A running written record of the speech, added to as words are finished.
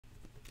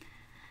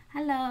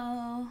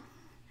Hello,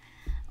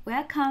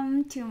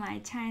 welcome to my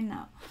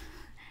channel.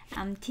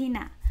 I'm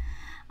Tina.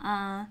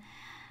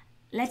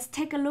 Let's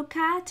take a look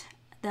at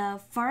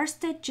the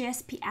first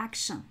JSP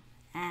action,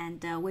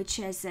 and which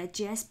is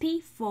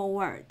JSP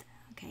Forward.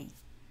 Okay.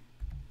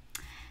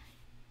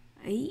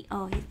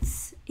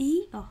 It's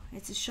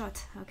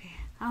short. Okay.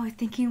 I was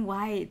thinking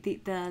why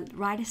the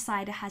right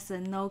side has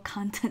no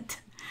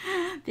content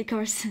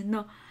because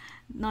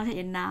not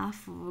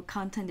enough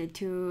content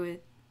to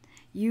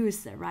use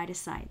the right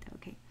side.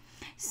 Okay,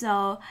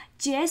 so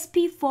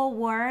JSP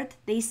Forward,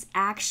 this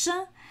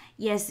action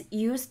is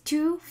used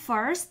to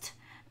first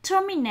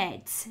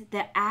terminate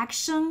the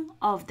action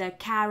of the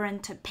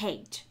current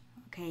page.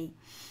 Okay,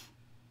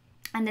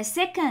 and the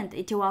second,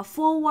 it will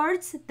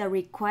forward the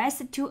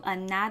request to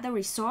another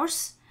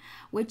resource,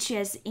 which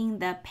is in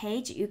the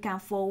page. You can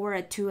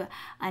forward to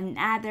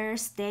another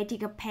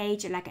static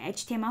page like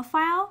HTML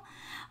file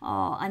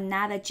or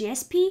another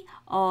JSP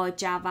or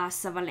Java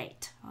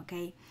Servlet.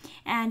 Okay,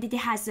 and it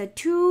has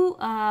two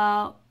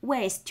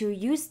ways to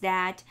use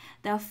that.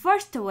 The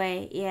first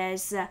way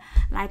is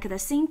like the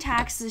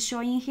syntax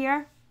showing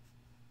here.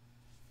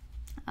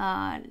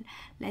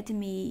 Let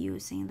me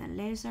using the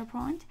laser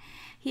point.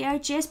 Here,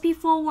 JSP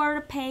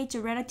Forward page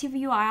relative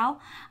URL.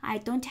 I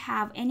don't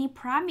have any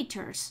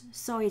parameters,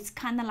 so it's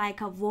kind of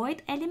like a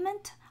void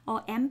element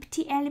or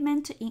empty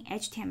element in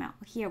HTML.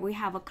 Here we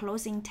have a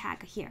closing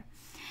tag here.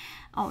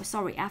 Oh,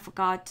 sorry, I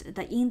forgot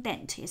the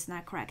indent is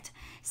not correct.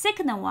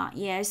 Second one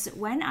is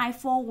when I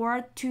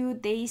forward to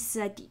this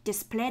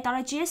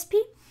display.jsp,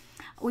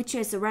 which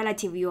is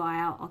relative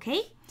URL,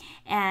 okay?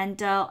 And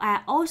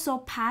I also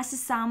pass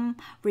some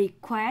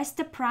request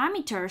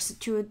parameters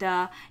to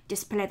the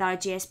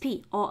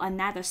display.jsp or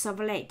another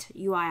servlet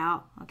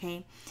URL,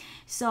 okay?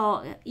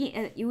 So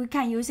we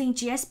can using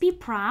JSP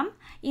param.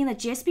 In the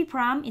JSP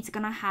param, it's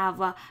gonna have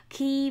a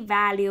key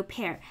value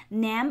pair.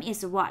 Name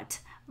is what?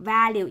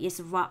 Value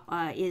is what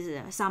is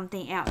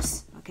something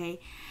else, okay?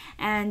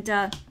 And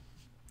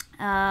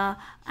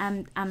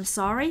I'm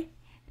sorry.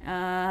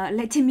 I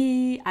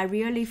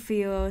really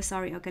feel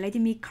sorry. Okay, let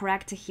me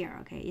correct here.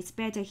 Okay, it's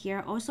better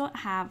here. Also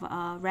have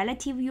a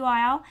relative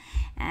URL,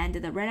 and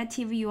the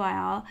relative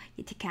URL,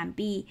 it can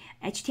be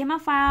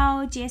HTML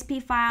file,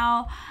 JSP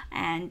file,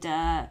 and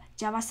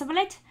Java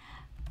Servlet.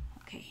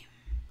 Okay,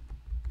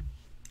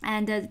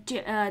 and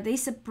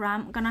this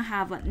param gonna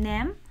have a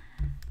name.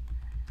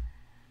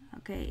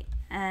 Okay,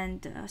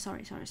 and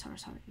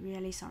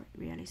really sorry.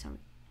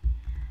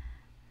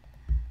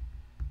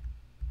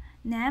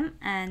 Name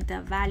and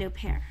the value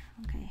pair.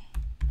 Okay,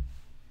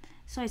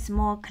 so it's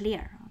more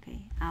clear.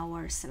 Okay,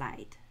 our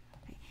slide.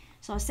 Okay,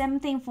 so same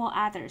thing for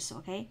others.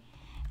 Okay,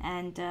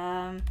 and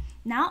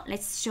now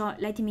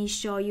let me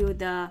show you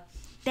the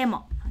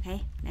demo.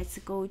 Okay, let's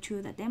go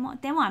to the demo.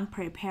 I'm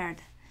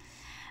prepared.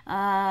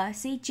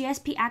 See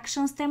JSP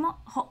actions demo.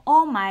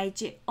 All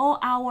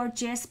our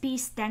JSP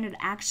standard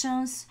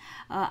actions.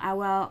 I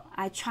will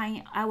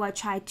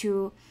try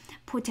to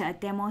put a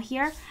demo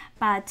here,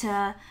 but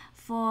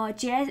for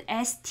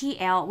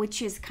JSTL,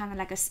 which is kind of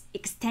like an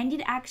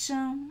extended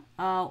action,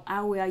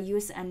 I will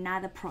use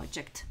another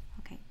project.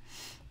 Okay.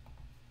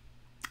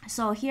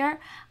 So here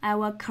I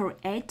will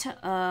create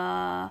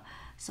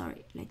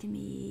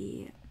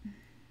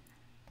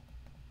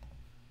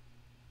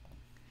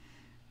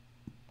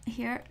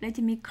let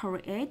me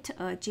create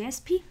a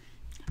JSP,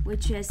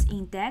 which is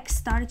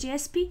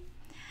index.jsp.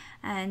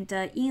 And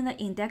in the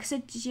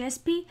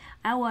index.jsp,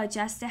 I will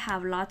just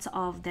have lots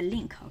of the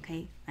link.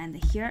 Okay, and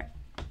here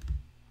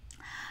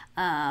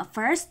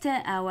first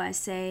I will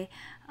say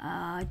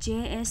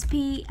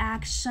JSP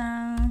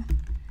action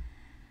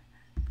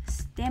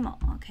demo.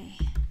 Okay,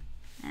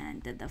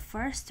 and the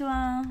first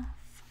one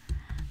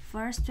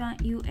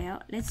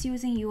UL. Let's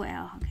using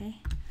UL.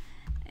 Okay,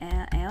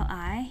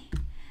 LI.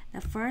 The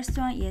first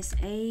one is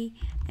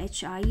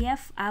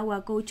AHREF. I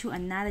will go to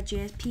another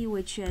JSP,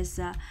 which is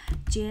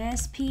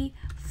JSP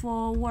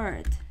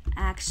Forward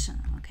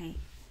Action. Okay.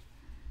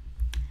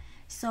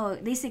 So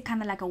this is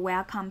kind of like a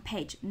welcome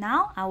page.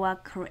 Now I will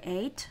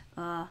create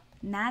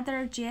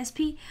another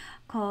JSP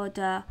called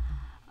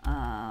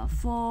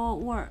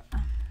Forward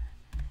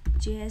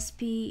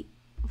JSP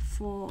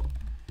for.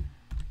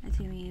 Let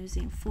me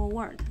using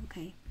Forward.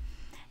 Okay.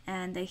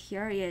 And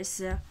here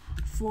is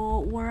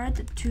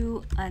forward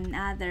to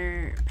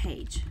another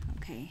page.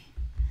 Okay,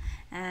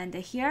 and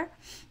here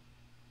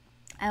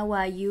I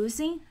will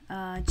using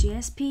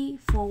JSP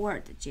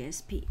Forward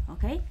JSP.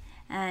 Okay,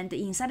 and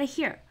inside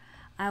here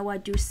I will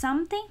do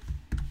something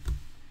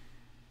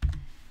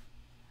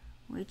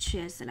which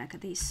is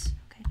like this.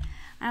 Okay,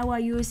 I will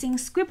using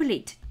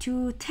Scriptlet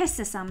to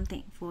test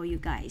something for you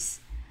guys.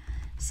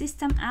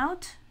 System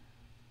out.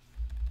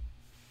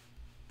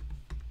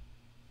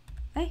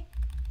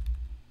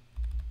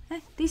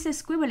 This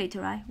is Scriptlet,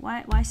 right?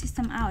 Why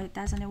system out? It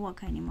doesn't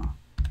work anymore.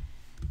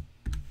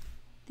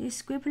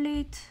 This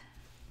Scriptlet,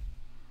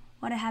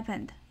 what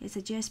happened? It's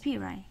a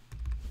JSP, right?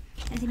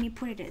 Let me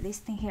put this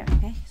thing here.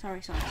 Okay,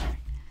 sorry.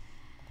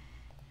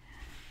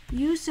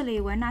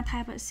 Usually when I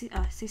type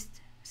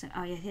So,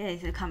 oh yeah, here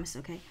it comes.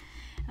 Okay,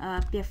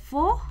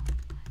 before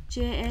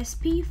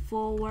JSP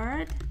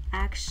Forward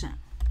Action.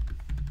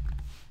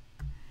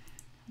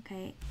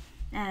 Okay,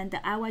 and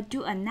I will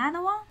do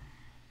another one,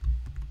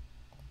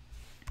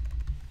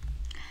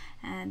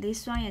 and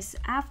this one is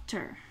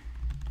after,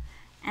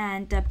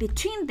 and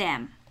between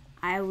them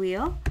I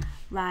will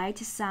write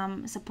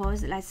some,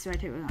 suppose let's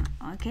write it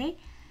on. Okay,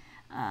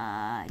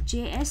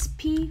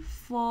 JSP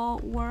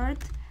Forward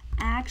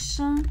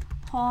Action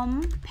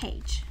home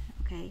page.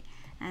 Okay,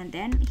 and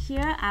then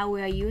here I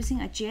will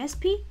using a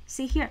JSP.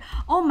 See here,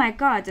 oh my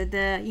god, the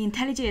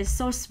IntelliJ is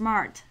so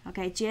smart.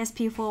 Okay,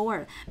 JSP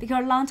Forward,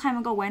 because a long time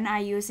ago when I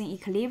using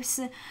Eclipse,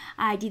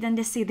 I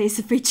didn't see this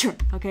feature.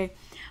 Okay,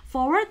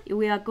 forward, we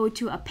will go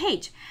to a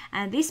page,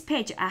 and this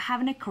page I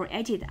haven't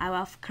created. I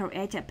will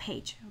create a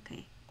page.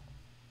 Okay,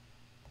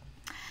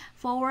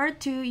 forward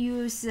to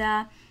use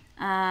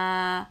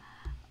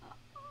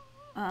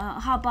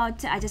how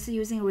about I just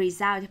using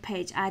result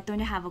page? I don't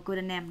have a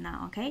good name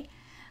now. Okay,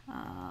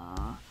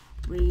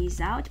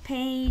 result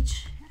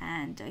page,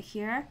 and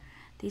here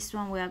this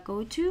one will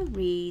go to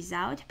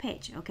result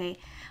page. Okay,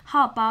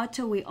 how about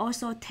we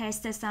also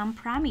test some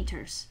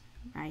parameters,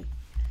 right?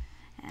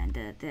 And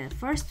the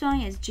first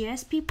one is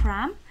JSP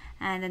param,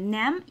 and the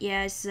name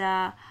is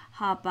how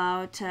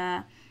about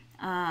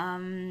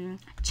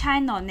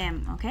channel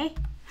name. Okay,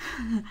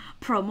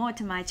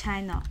 promote my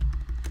channel.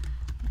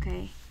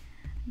 Okay,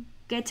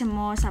 get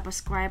more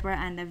subscriber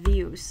and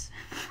views.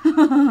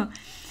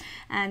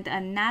 And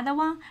another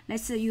one,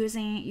 let's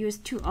use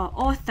to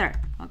author.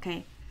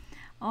 Okay,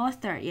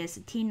 author is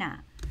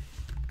Tina.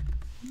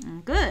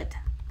 Good.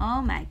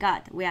 Oh my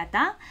god, we are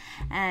done.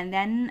 And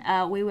then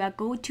we will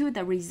go to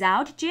the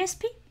result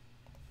JSP,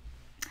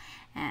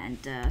 and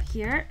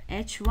here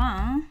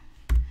H1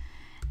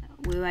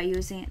 we were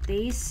using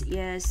this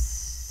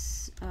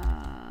is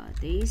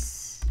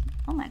this,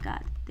 oh my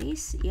god,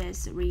 this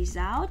is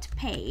result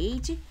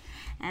page.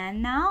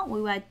 And now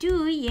we will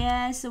do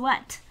is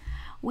what?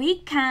 We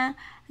can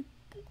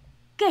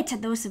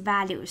get those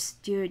values.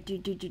 Do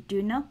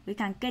you know? We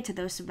can get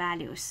those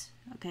values.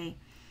 Okay.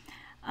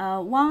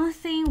 One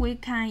thing we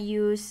can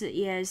use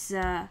is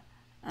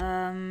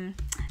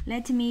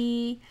let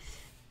me,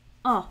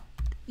 oh,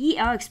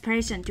 EL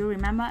expression. Do you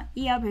remember?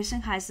 EL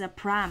expression has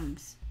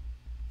params.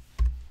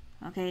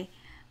 Okay,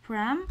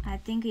 param I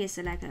think is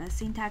like a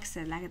syntax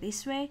like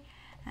this way,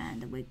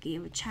 and we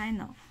give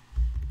channel.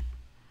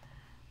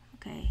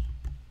 Okay,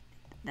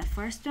 the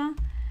first one,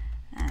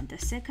 and the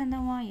second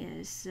one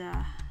is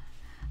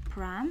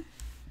param,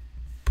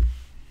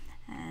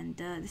 and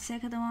the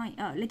second one,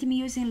 let me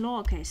use in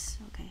lowercase.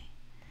 Okay,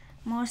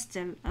 most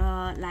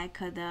like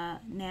the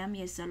name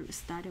is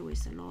started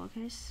with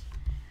lowercase,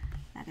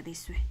 like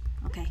this way.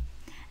 Okay,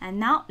 and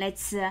now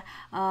let's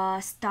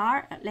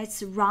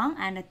let's run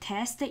and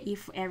test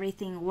if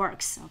everything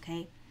works.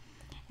 Okay,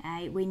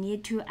 we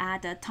need to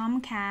add a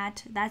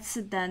tomcat. That's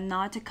the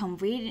not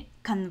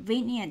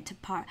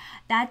convenient part.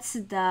 That's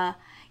the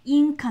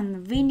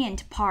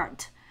inconvenient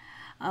part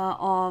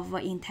of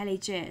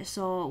IntelliJ.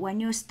 So when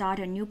you start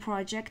a new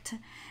project,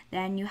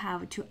 then you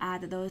have to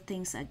add those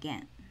things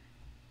again.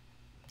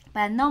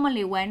 But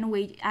normally when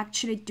we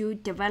actually do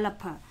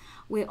developer,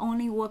 we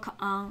only work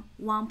on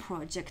one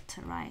project,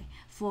 right,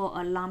 for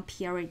a long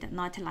period,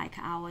 not like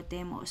our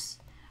demos.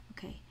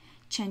 Okay,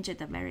 change it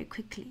very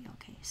quickly.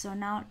 Okay, so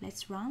now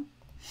let's run.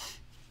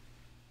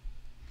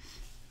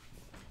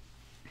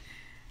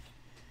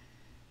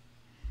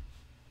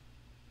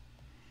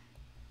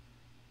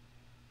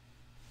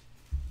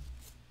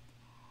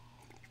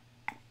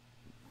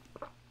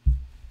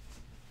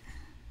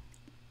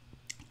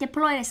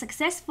 Deployed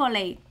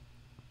successfully.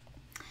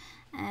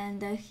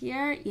 And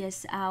here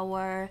is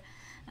our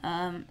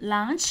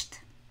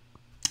launched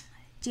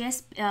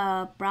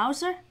JSP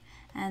browser.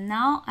 And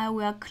now I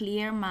will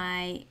clear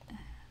my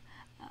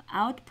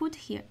output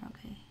here.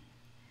 Okay,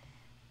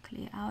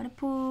 clear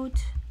output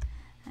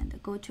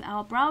and go to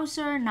our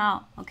browser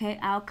now. Okay,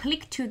 I'll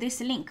click to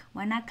this link.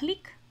 When I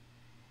click,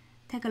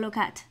 take a look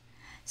at.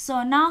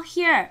 So now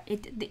here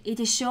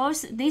it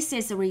shows this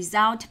is a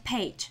result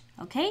page.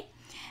 Okay,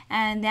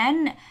 and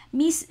then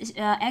Miss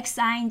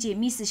XING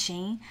Miss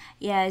Xin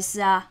is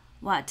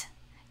what?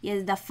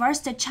 Is the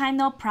first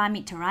channel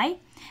parameter, right?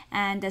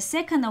 And the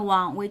second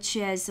one, which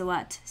is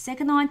what?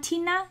 Second one,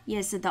 Tina,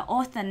 is the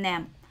author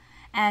name.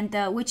 And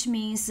which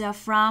means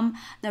from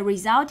the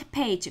result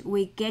page,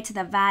 we get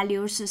the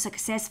values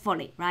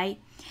successfully, right?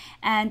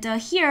 And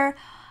here,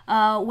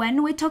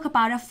 when we talk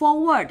about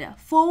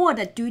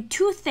forward do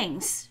two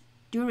things.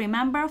 Do you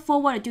remember?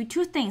 Forward do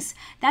two things.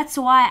 That's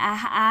why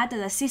I add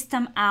the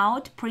system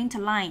out print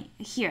line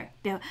here.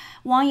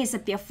 One is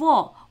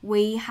before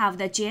we have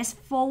the JS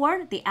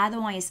forward. The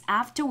other one is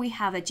after we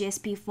have the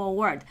JSP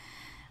forward,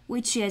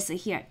 which is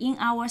here. In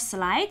our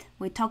slide,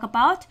 we talk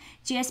about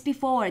JSP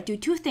forward do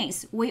two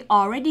things. We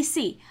already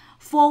see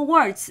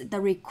forwards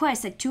the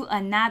request to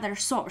another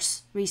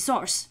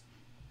resource.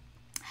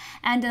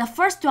 And the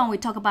first one we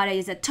talk about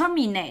is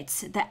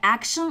terminates the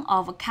action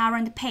of a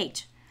current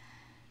page.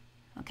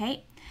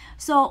 Okay,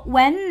 So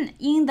when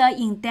in the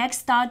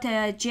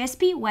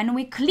index.jsp, when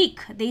we click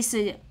this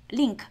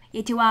link,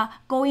 it will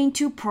going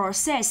to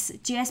process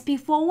JSP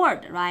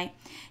forward, right?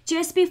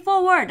 JSP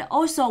forward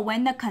also,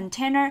 when the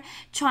container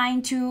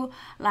trying to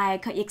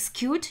like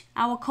execute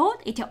our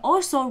code, it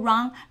also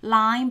run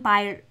line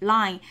by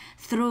line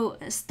through,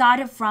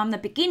 started from the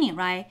beginning,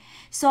 right?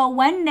 So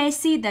when they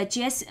see the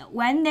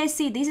when they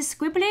see this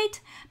scriptlet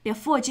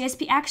before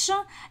JSP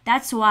action,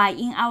 that's why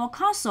in our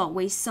console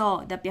we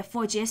saw the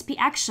before JSP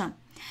action.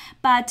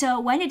 But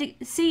when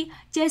it see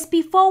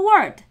JSP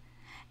forward,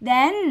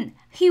 then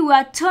he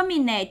will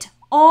terminate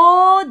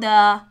all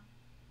the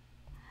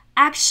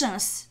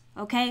actions,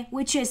 okay,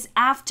 which is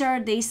after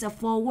this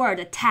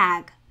forward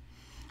tag.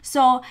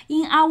 So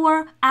in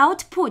our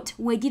output,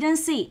 we didn't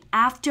see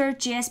after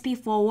JSP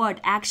forward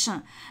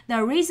action.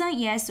 The reason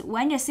is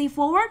when you see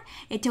forward,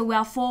 it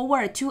will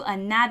forward to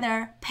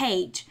another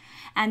page,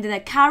 and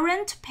the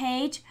current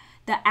page,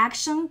 the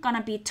action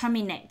gonna be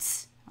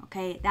terminates.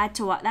 Okay, that's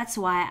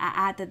why I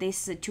added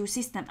this two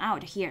system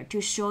out here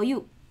to show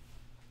you.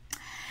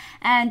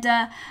 And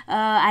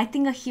I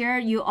think here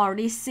you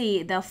already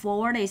see the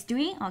forward is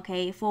doing,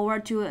 okay,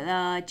 forward to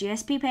the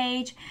JSP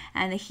page.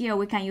 And here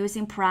we can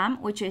using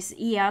prom, which is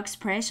EL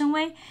expression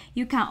way.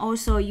 You can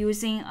also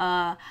using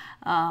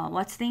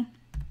what's the thing?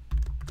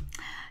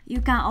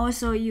 You can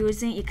also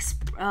using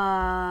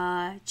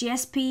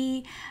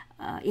JSP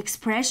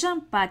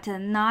expression, but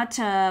not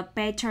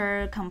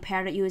better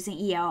compared using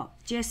EL.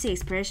 JSP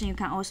expression you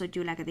can also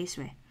do like this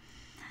way.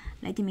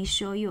 Let me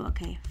show you,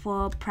 okay,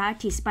 for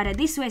practice, but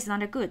this way is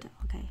not good,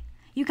 okay.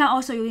 You can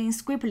also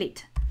use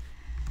scriptlet,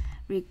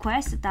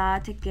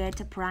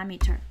 request.get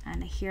parameter,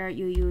 and here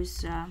you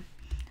use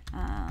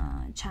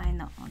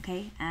channel,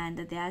 okay, and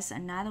there's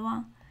another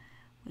one,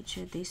 which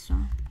is this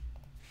one,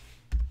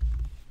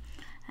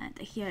 and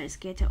here is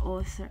get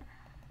author,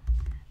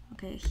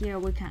 okay. Here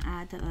we can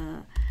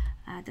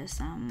add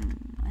some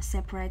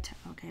separate,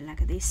 okay,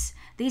 like this.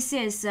 This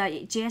is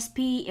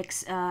JSP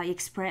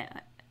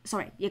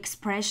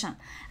expression,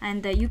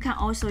 and you can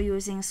also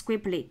using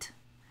scriptlet,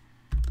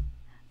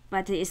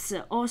 but it's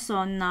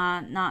also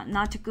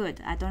not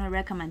good. I don't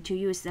recommend to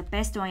use. The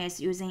best one is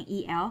using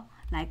EL,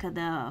 like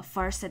the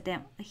first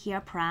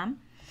here prom.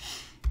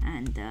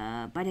 And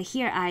but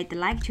here I'd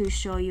like to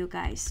show you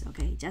guys,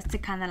 okay, just to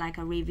kind of like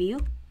a review.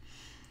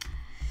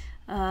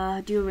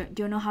 Do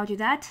you know how to do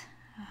that?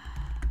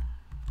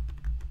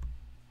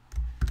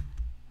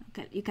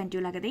 Okay, you can do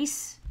like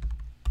this.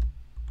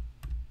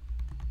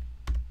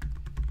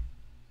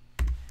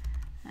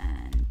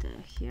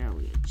 Here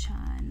we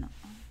channel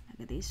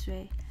like this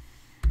way,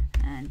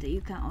 and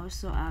you can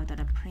also add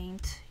the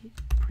print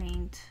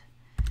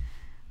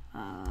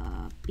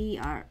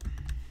br,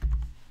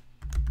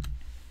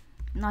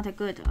 not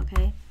good,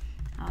 okay.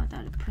 Add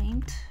the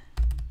print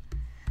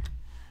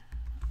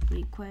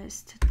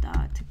request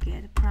dot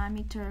get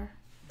parameter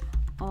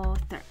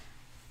author,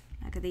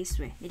 like this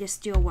way. It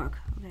still work,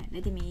 okay.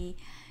 Let me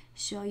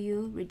show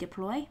you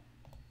redeploy.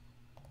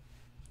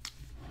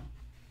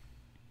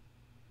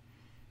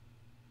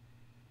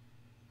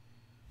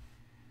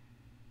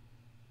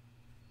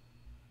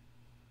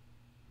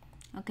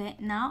 Okay,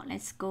 now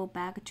let's go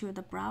back to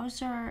the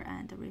browser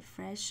and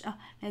refresh.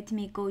 Let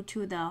me go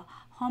to the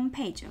home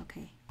page,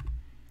 okay.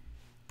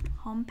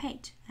 Home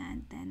page,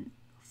 and then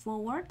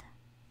forward.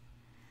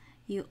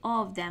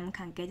 All of them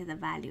can get the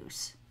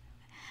values.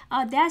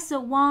 There's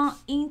one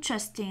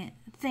interesting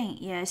thing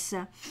is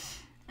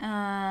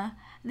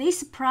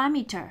this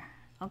parameter,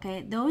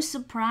 okay. Those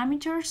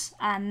parameters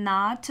are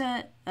not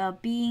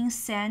being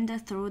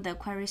sent through the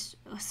queries,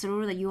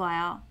 through the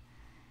URL.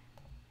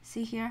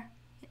 See here?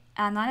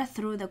 Not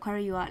through the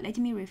query URL. Let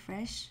me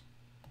refresh.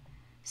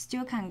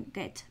 Still can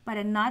get, but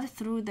not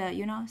through the,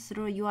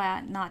 through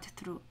URL, not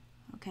through,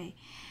 okay.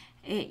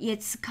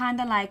 It's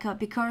kind of like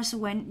because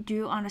when do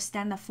you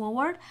understand the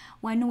forward?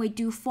 When we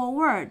do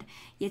forward,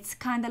 it's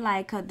kind of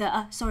like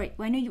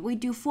when we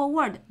do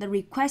forward, the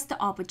request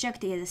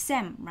object is the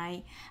same,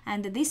 right?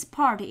 And this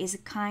part is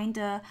kind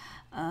of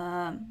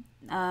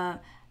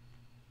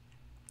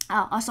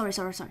sorry,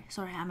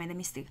 I made a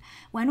mistake.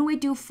 When we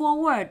do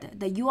forward,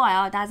 the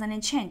URL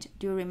doesn't change.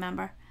 Do you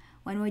remember?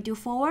 When we do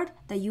forward,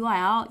 the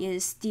URL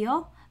is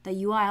still the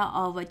URL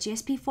of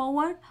JSP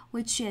forward,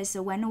 which is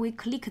when we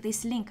click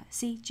this link,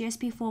 see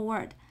JSP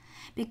forward.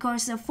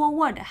 Because the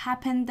forward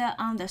happened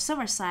on the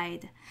server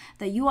side,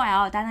 the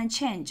URL doesn't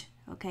change.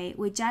 Okay,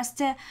 we just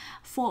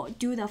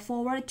do the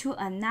forward to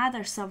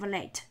another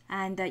servlet,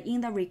 and in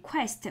the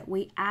request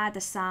we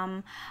add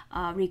some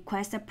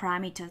request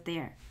parameter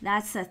there.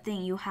 That's the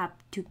thing you have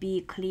to be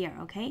clear.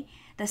 Okay,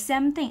 the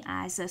same thing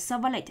as a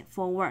servlet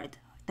forward,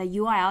 the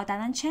URL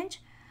doesn't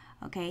change.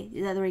 Okay,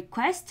 the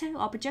request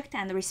object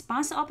and the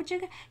response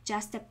object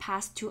just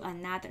pass to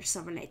another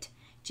servlet.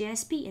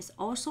 JSP is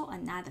also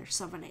another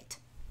servlet.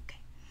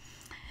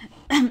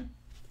 Okay,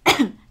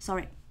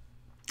 sorry.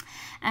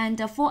 And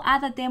for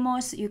other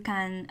demos, you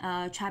can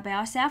try by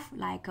yourself,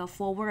 like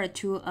forward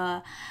to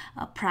a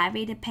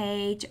private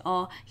page,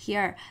 or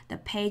here the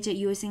page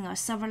using a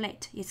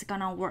servlet, it's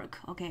gonna work,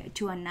 okay,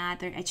 to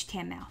another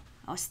HTML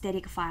or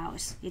static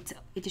files.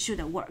 It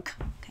should work.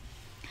 Okay,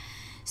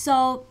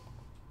 so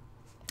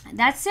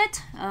that's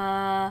it.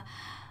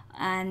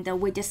 And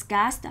we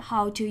discussed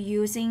how to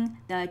using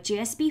the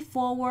JSP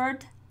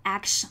Forward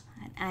Action,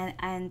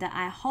 and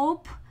I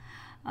hope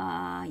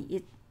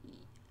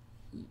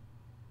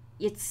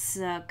it's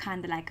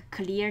kind of like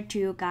clear to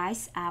you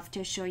guys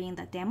after showing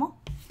the demo.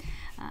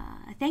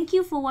 Thank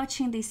you for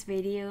watching this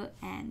video,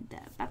 and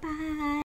bye bye.